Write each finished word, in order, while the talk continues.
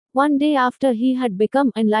One day after he had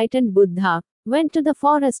become enlightened, Buddha went to the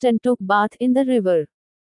forest and took bath in the river.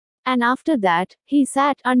 And after that, he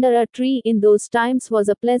sat under a tree. In those times was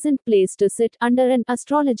a pleasant place to sit under. An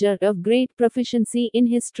astrologer of great proficiency in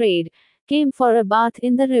his trade came for a bath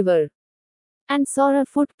in the river and saw a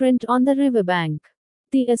footprint on the riverbank.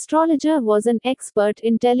 The astrologer was an expert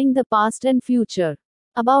in telling the past and future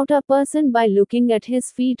about a person by looking at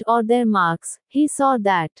his feet or their marks. He saw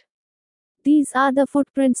that these are the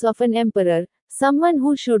footprints of an emperor, someone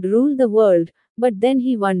who should rule the world. But then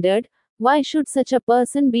he wondered, why should such a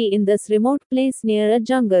person be in this remote place near a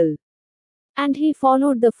jungle? And he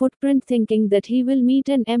followed the footprint thinking that he will meet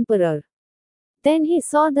an emperor. Then he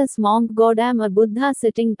saw this monk Gautama Buddha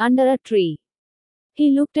sitting under a tree.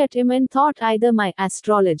 He looked at him and thought, either my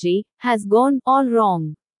astrology has gone all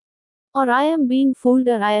wrong, or I am being fooled,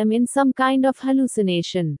 or I am in some kind of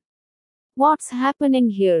hallucination. What's happening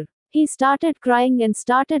here? He started crying and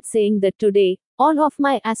started saying that today, all of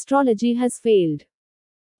my astrology has failed.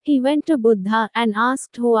 He went to Buddha and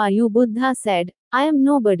asked, who are you? Buddha said, I am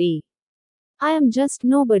nobody. I am just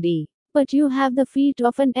nobody. But you have the feet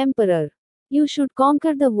of an emperor. You should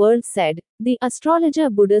conquer the world, said. The astrologer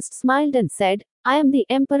Buddhist smiled and said, I am the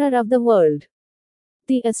emperor of the world.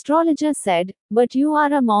 The astrologer said, but you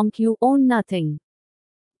are a monk, you own nothing.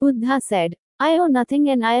 Buddha said, I own nothing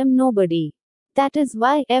and I am nobody. That is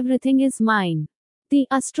why everything is mine. The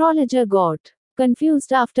astrologer got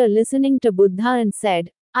confused after listening to Buddha and said,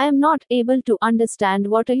 I am not able to understand,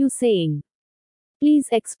 what are you saying? Please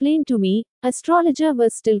explain to me. Astrologer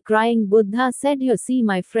was still crying. Buddha said, you see,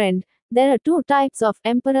 my friend, there are two types of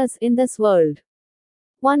emperors in this world.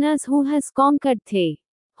 One is who has conquered the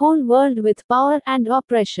whole world with power and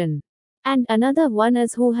oppression. And another one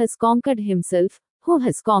is who has conquered himself, who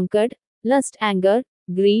has conquered lust, anger,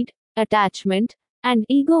 greed, attachment, and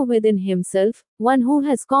ego within himself, one who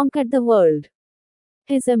has conquered the world.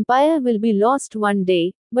 His empire will be lost one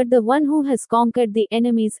day, but the one who has conquered the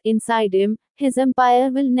enemies inside him, his empire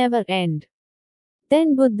will never end.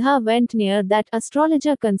 Then Buddha went near that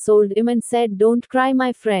astrologer, consoled him and said, don't cry,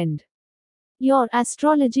 my friend. Your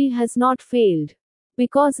astrology has not failed.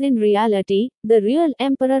 Because in reality, the real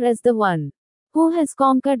emperor is the one who has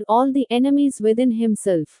conquered all the enemies within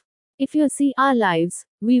himself. If you see our lives,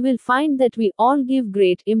 we will find that we all give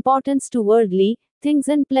great importance to worldly things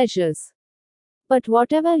and pleasures. But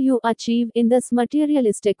whatever you achieve in this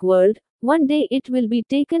materialistic world, one day it will be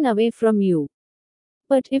taken away from you.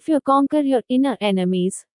 But if you conquer your inner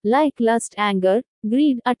enemies, like lust, anger,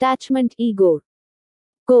 greed, attachment, ego,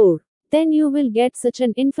 then you will get such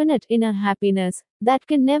an infinite inner happiness that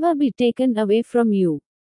can never be taken away from you.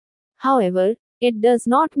 However, it does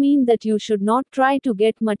not mean that you should not try to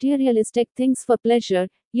get materialistic things for pleasure.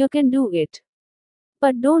 You can do it.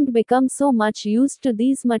 But don't become so much used to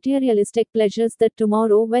these materialistic pleasures that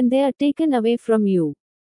tomorrow, when they are taken away from you,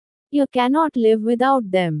 you cannot live without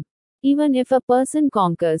them. Even if a person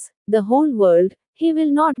conquers the whole world, he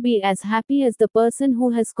will not be as happy as the person who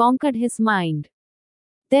has conquered his mind.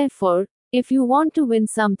 Therefore, if you want to win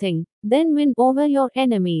something, then win over your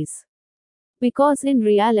enemies. Because in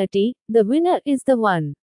reality, the winner is the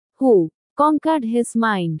one who conquered his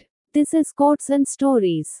mind. This is Quotes and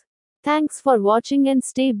Stories. Thanks for watching and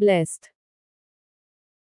stay blessed.